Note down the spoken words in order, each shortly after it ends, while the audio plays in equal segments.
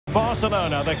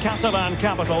Barcelona, the Catalan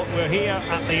capital. We're here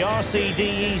at the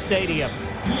RCDE Stadium.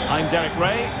 I'm Derek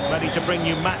Ray, ready to bring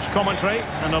you match commentary,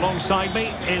 and alongside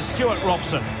me is Stuart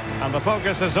Robson. And the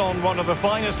focus is on one of the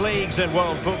finest leagues in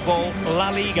world football, La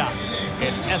Liga.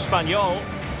 It's Espanyol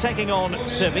taking on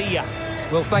Sevilla.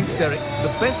 Well, thanks, Derek.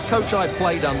 The best coach I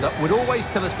played under would always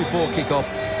tell us before kick-off,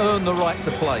 earn the right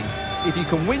to play. If you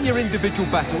can win your individual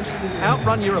battles,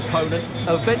 outrun your opponent,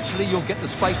 eventually you'll get the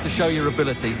space to show your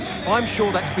ability. I'm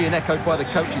sure that's being echoed by the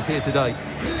coaches here today.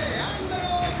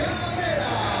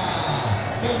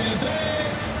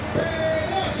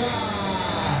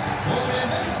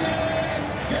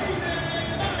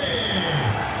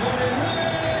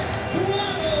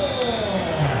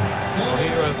 Well,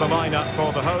 here is the lineup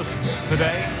for the hosts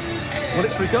today. Well,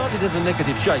 it's regarded as a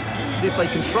negative shape. If they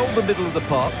control the middle of the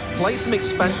park, play some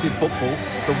expansive football,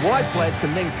 the wide players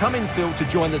can then come in field to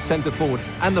join the centre forward,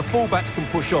 and the fullbacks can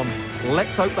push on.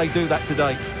 Let's hope they do that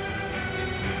today.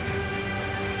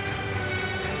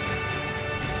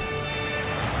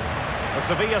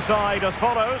 The Sevilla side as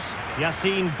follows.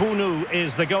 Yassine Bounou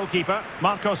is the goalkeeper.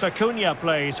 Marcos Acuna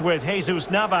plays with Jesus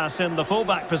Navas in the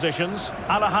fullback positions.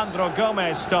 Alejandro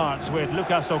Gomez starts with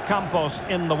Lucas Ocampos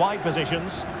in the wide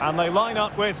positions. And they line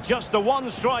up with just the one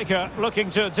striker looking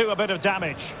to do a bit of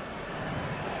damage.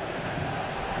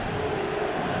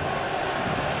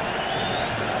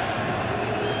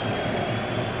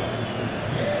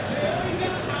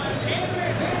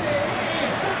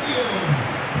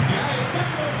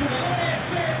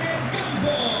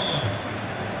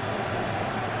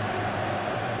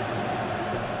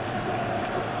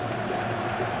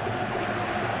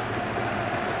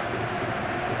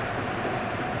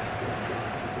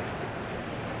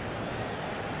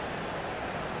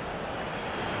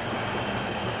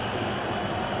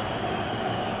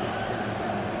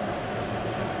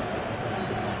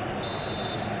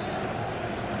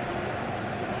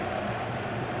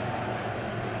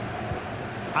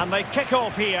 And they kick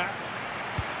off here.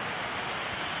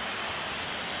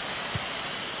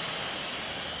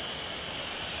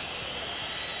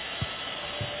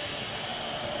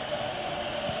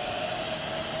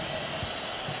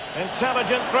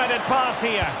 Intelligent threaded pass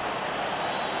here.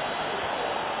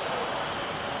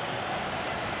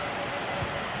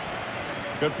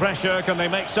 Good pressure. Can they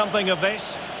make something of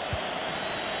this?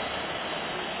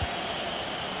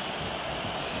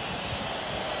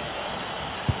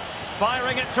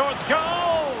 Firing it towards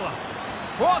goal!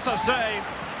 What a save!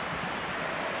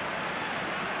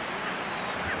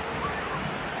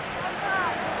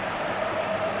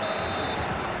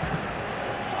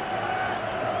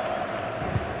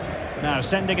 Now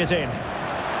sending it in.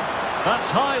 That's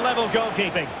high-level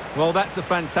goalkeeping. Well, that's a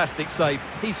fantastic save.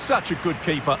 He's such a good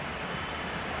keeper.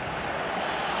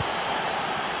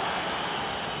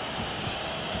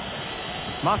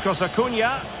 Marcos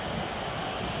Acuna.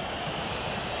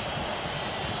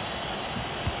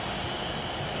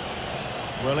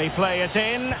 Will he play it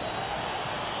in?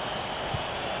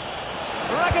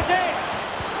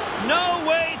 Rakitic! No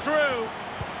way through!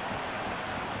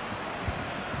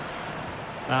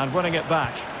 And winning it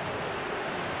back.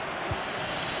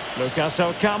 Lucas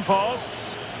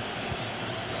Ocampos.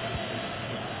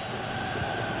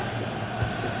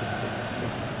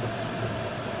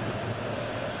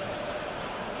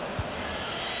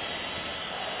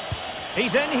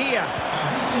 He's in here.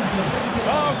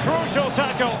 Oh, crucial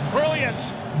tackle. Brilliant.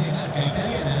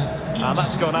 And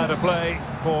that's gone out of play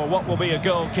for what will be a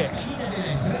goal kick.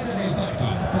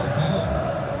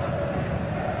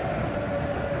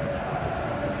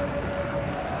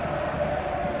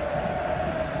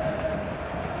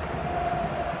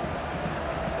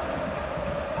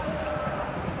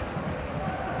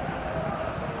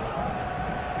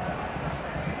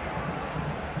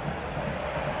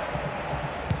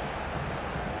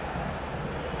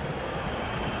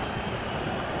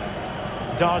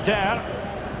 Darder.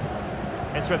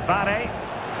 It's with Barre.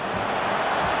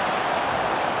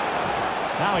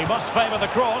 Now he must favour the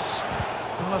cross.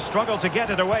 Well, a struggle to get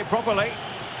it away properly.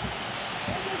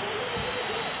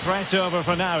 Threat over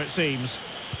for now, it seems.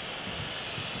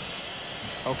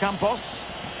 Ocampos.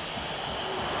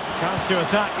 Chance to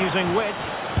attack using wit.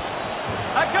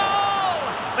 A goal!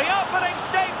 The opening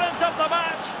statement of the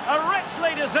match. A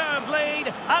richly deserved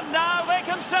lead, and now they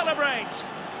can celebrate.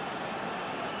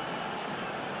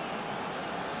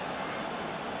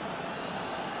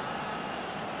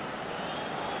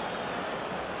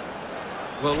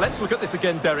 Well, let's look at this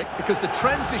again, Derek, because the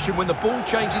transition when the ball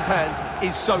changes hands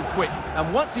is so quick.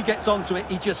 And once he gets onto it,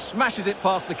 he just smashes it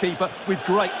past the keeper with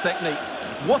great technique.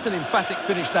 What an emphatic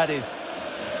finish that is.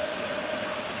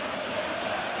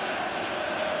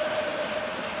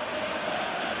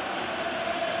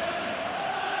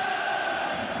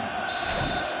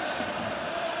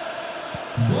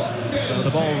 So the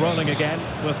ball rolling again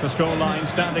with the scoreline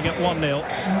standing at 1-0.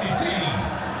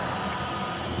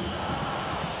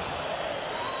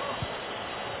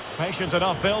 Patient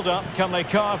enough build-up. Can they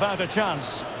carve out a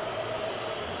chance?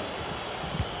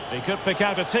 He could pick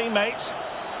out a teammate.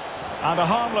 And a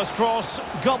harmless cross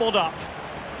gobbled up.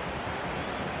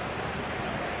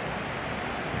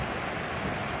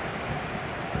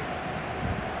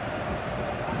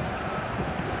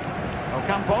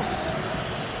 Ocampos.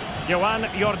 Joan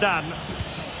Jordan.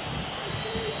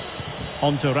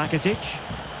 On to Rakitic.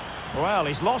 Well,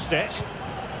 he's lost it.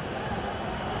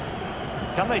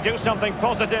 Can they do something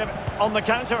positive on the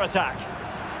counter-attack?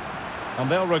 And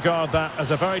they'll regard that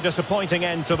as a very disappointing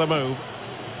end to the move.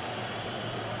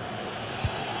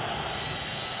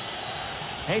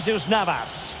 Jesus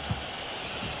Navas.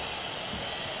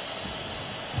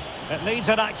 It needs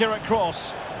an accurate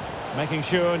cross. Making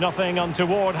sure nothing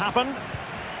untoward happened.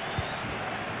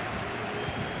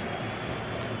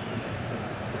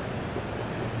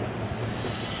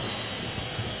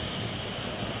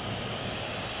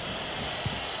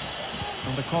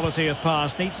 And the quality of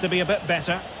pass needs to be a bit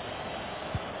better.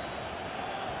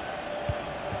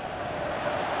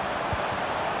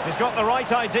 He's got the right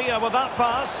idea with that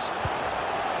pass.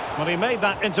 Well, he made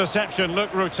that interception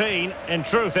look routine. In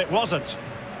truth, it wasn't.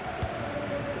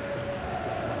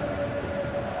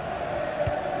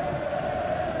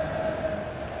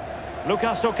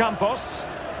 Lucas Ocampos.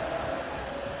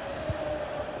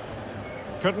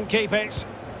 Couldn't keep it.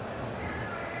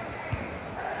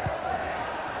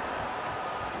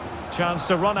 Chance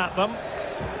to run at them.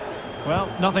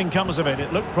 Well, nothing comes of it.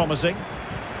 It looked promising.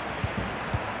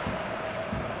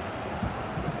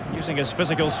 Using his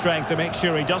physical strength to make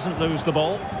sure he doesn't lose the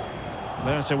ball.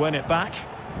 There to win it back.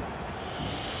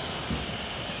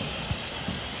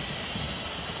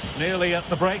 Nearly at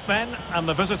the break then, and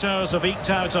the visitors have eked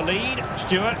out a lead.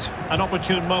 Stuart, an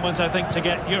opportune moment, I think, to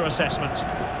get your assessment.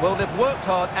 Well, they've worked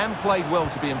hard and played well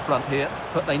to be in front here,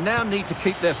 but they now need to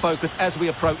keep their focus as we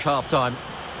approach half-time.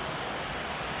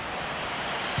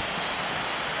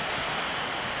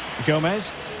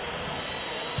 Gomez.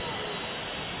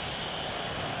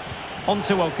 On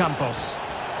to Ocampos.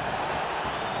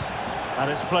 And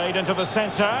it's played into the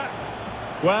centre.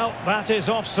 Well, that is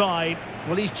offside.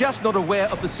 Well, he's just not aware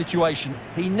of the situation.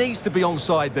 He needs to be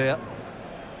onside there.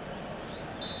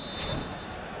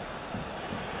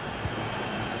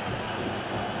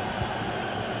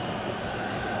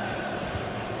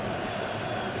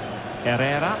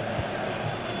 Herrera.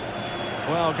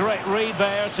 Well, great read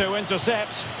there to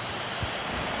intercept.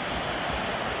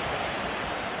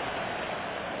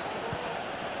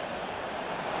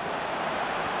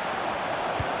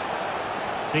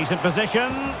 Decent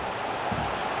position.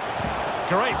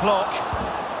 Great block.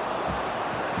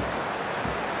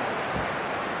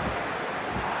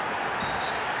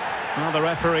 Well, the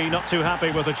referee not too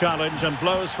happy with the challenge and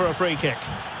blows for a free kick.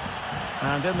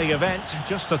 And in the event,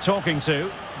 just a talking to,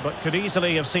 but could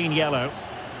easily have seen yellow.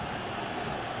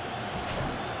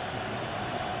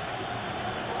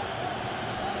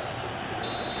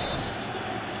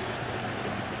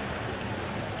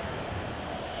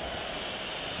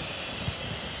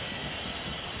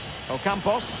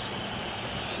 Ocampos.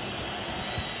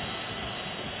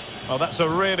 Oh, that's a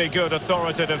really good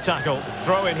authoritative tackle.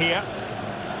 Throw in here.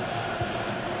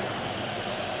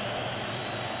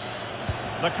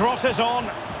 The cross is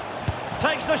on.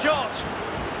 Takes the shot.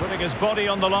 Putting his body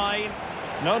on the line.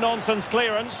 No-nonsense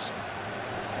clearance.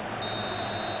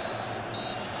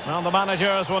 Well, the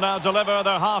managers will now deliver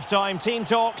their half-time team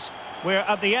talks. We're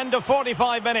at the end of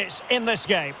 45 minutes in this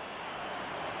game.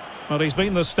 Well, he's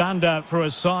been the standout for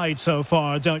his side so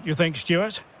far, don't you think,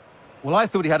 Stuart? Well, I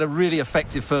thought he had a really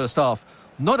effective first half.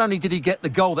 Not only did he get the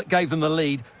goal that gave them the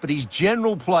lead, but his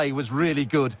general play was really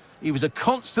good. He was a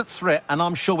constant threat, and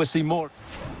I'm sure we'll see more.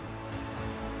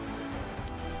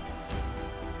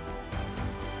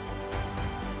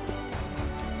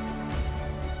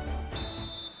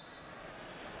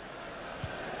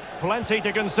 Plenty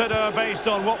to consider based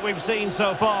on what we've seen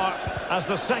so far as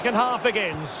the second half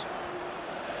begins.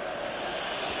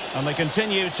 And they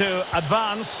continue to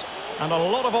advance, and a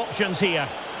lot of options here.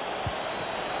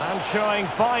 And showing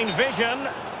fine vision.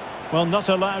 Well, not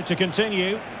allowed to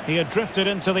continue. He had drifted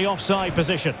into the offside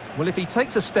position. Well, if he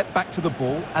takes a step back to the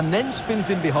ball and then spins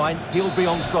in behind, he'll be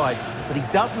onside. But he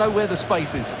does know where the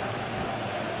space is.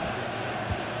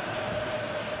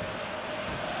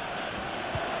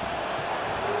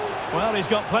 Well, he's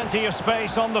got plenty of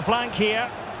space on the flank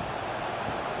here.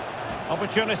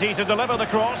 Opportunity to deliver the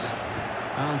cross.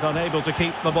 And unable to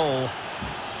keep the ball.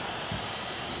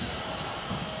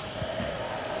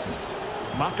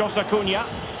 Marcos Acuna.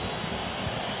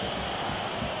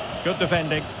 Good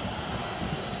defending.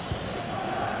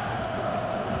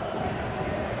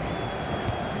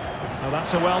 Oh,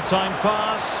 that's a well-timed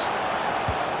pass.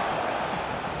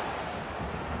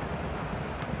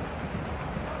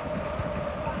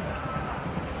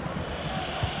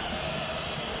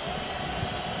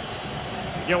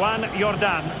 Joan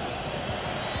Jordan.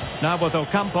 Now with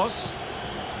Ocampos.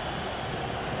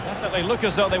 Definitely look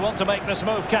as though they want to make this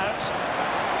move count.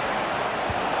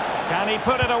 Can he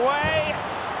put it away?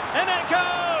 In it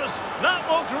goes! That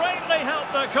will greatly help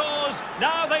the cause.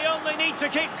 Now they only need to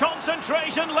keep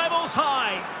concentration levels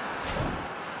high.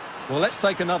 Well, let's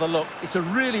take another look. It's a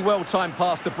really well-timed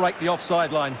pass to break the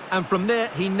offside line. And from there,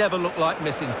 he never looked like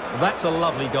missing. That's a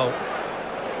lovely goal.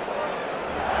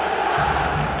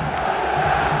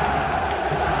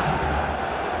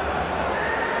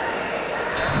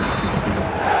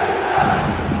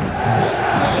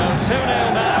 So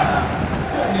 2-0 now.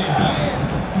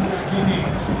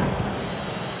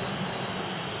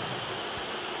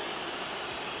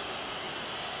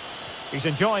 He's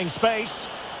enjoying space.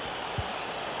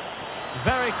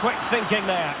 Very quick thinking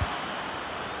there.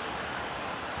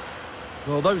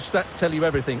 Well, those stats tell you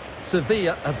everything.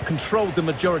 Sevilla have controlled the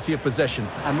majority of possession,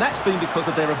 and that's been because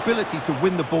of their ability to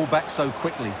win the ball back so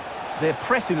quickly. Their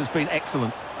pressing has been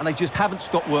excellent, and they just haven't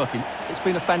stopped working. It's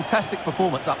been a fantastic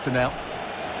performance up to now.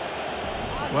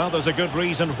 Well, there's a good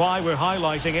reason why we're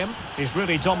highlighting him. He's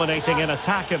really dominating in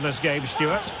attack in this game,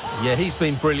 Stuart. Yeah, he's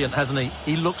been brilliant, hasn't he?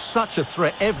 He looks such a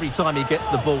threat every time he gets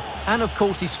the ball. And, of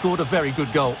course, he scored a very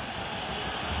good goal.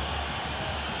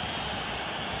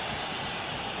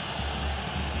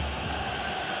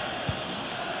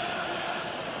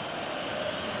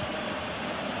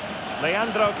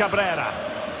 Leandro Cabrera.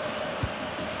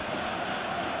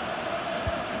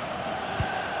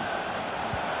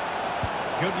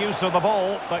 Good use of the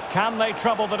ball, but can they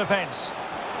trouble the defence? A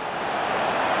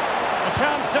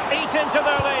chance to eat into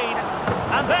their lead.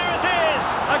 And there it is,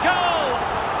 a goal!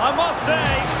 I must say,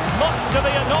 much to the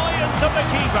annoyance of the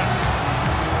keeper.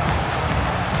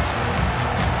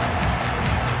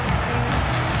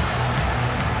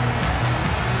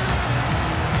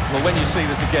 Well, when you see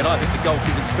this again, I think the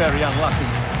goalkeeper's very unlucky.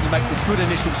 He makes a good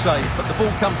initial save, but the ball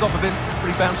comes off of him,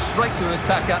 rebounds straight to an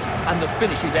attacker, and the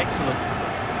finish is excellent.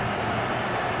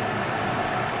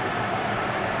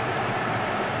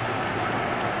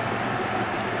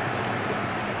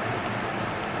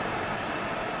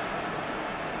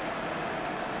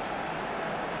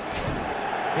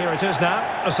 Here it is now,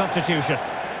 a substitution.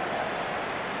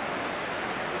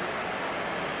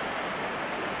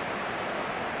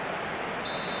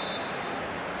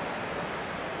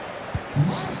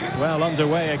 Well,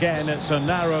 underway again. It's a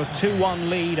narrow 2-1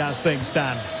 lead as things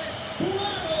stand.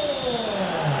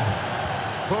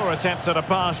 Poor attempt at a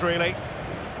pass, really.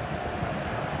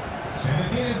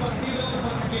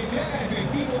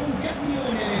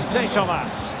 De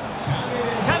Tomas.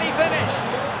 Can he finish?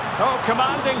 Oh,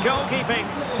 commanding goalkeeping.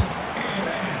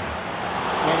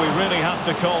 Well, we really have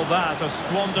to call that a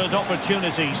squandered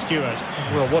opportunity, Stuart.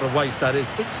 Well, what a waste that is.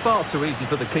 It's far too easy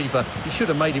for the keeper. He should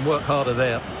have made him work harder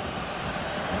there.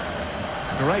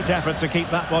 Great effort to keep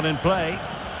that one in play.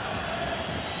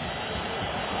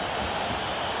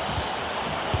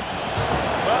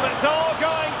 Well, it's all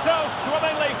going so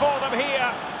swimmingly for them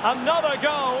here. Another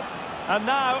goal. And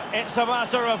now it's a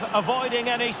matter of avoiding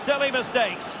any silly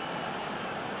mistakes.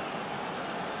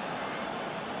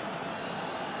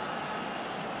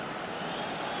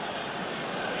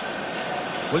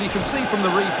 Well, you can see from the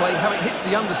replay how it hits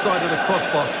the underside of the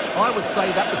crossbar. I would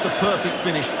say that was the perfect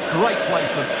finish. Great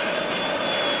placement.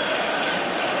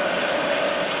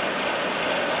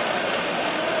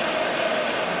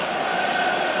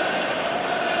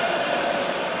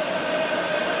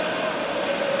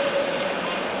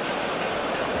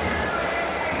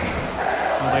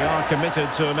 Well, they are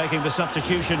committed to making the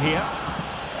substitution here.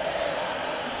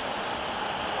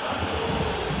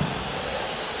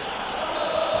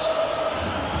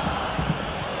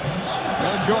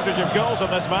 Shortage of goals in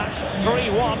this match,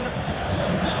 3-1.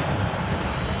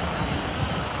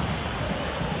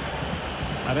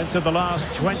 And into the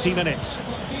last 20 minutes.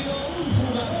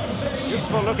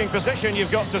 Useful looking position,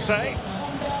 you've got to say.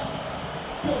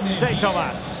 De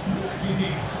Tomas.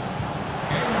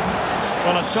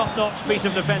 Well, a top-notch piece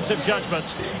of defensive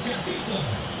judgment.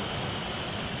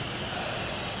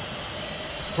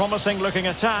 Promising looking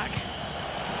attack.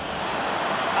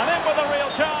 And in with a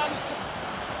real chance.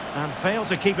 And failed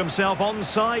to keep himself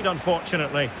onside,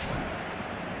 unfortunately.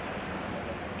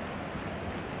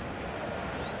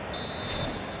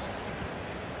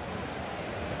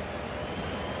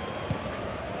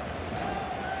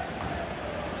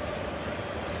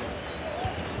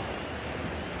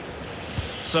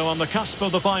 So on the cusp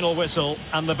of the final whistle,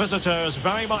 and the visitors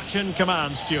very much in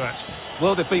command, Stuart.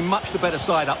 Well, they've been much the better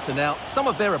side up to now. Some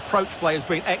of their approach play has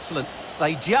been excellent.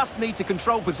 They just need to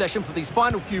control possession for these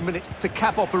final few minutes to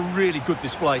cap off a really good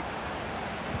display.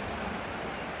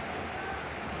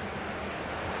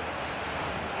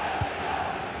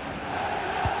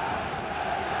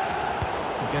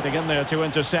 Getting in there to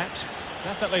intercept.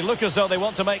 Definitely look as though they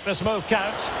want to make this move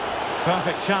count.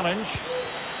 Perfect challenge.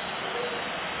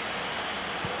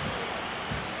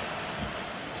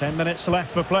 10 minutes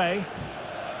left for play.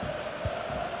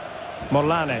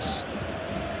 Morlanes.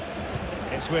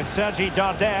 It's with Sergi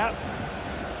Darder.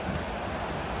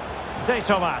 De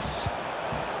Tomas.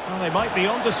 Well, they might be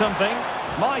onto something.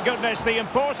 My goodness, the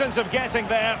importance of getting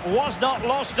there was not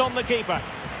lost on the keeper.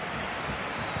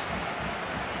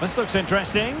 This looks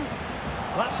interesting.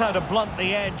 That's how to blunt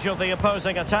the edge of the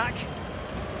opposing attack.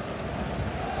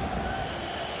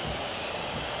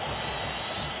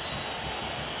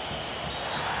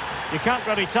 You can't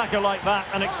really tackle like that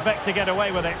and expect to get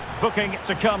away with it. Booking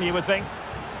to come, you would think.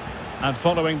 And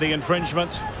following the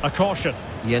infringement, a caution.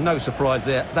 Yeah, no surprise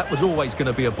there. That was always going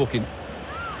to be a booking.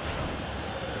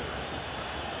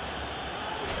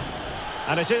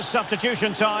 And it is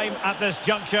substitution time at this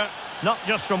juncture. Not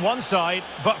just from one side,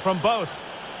 but from both.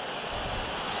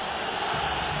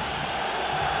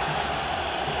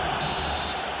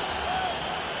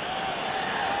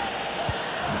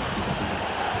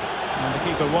 And the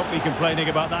keeper won't be complaining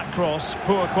about that cross.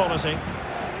 Poor quality.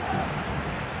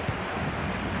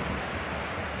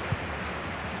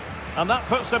 And that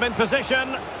puts them in position.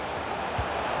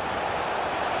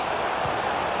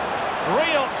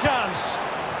 Real chance.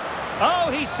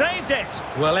 Oh, he saved it.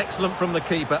 Well, excellent from the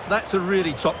keeper. That's a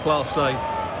really top-class save.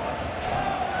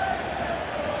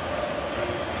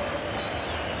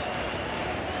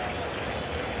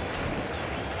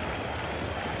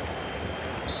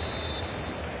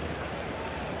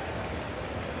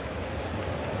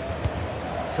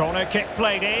 Corner kick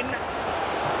played in.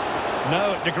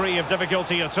 No degree of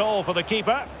difficulty at all for the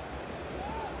keeper.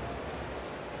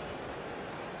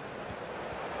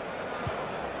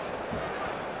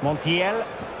 Montiel.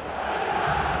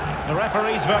 The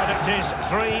referee's verdict is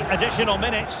 3 additional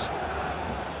minutes.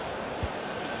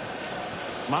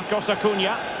 Marcos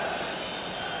Acuna.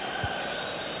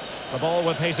 The ball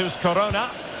with Jesus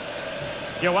Corona.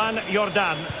 Joan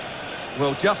Jordan.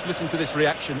 Well, just listen to this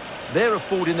reaction. They're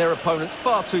affording their opponents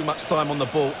far too much time on the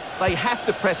ball. They have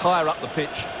to press higher up the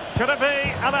pitch. Could it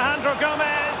be Alejandro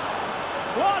Gomez?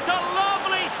 What a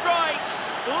lovely strike!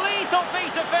 Lethal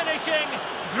piece of finishing.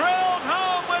 Drilled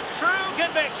home with true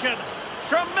conviction.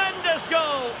 Tremendous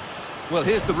goal. Well,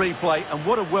 here's the replay, and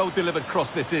what a well-delivered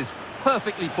cross this is.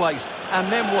 Perfectly placed,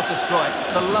 and then what a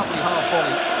strike. The lovely half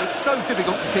volley. It's so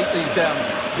difficult to keep these down.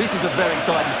 This is a very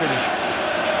tidy finish.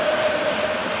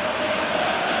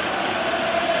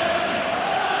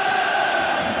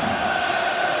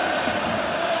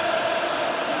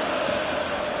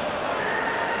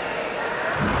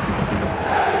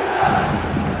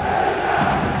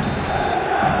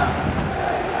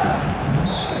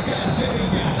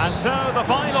 And so the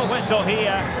final whistle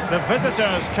here. The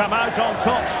visitors come out on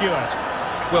top, Stuart.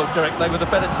 Well, Derek, they were the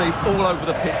better team all over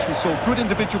the pitch. We saw good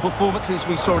individual performances.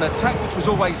 We saw an attack which was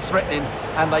always threatening,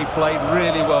 and they played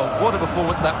really well. What a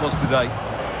performance that was today.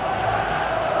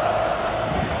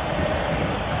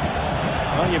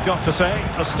 Well, you've got to say,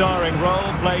 a starring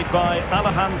role played by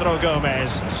Alejandro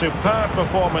Gomez. Superb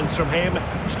performance from him.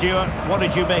 Stuart, what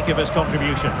did you make of his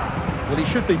contribution? Well, he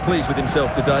should be pleased with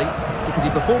himself today because he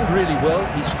performed really well.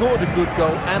 He scored a good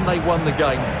goal and they won the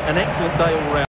game. An excellent day all round.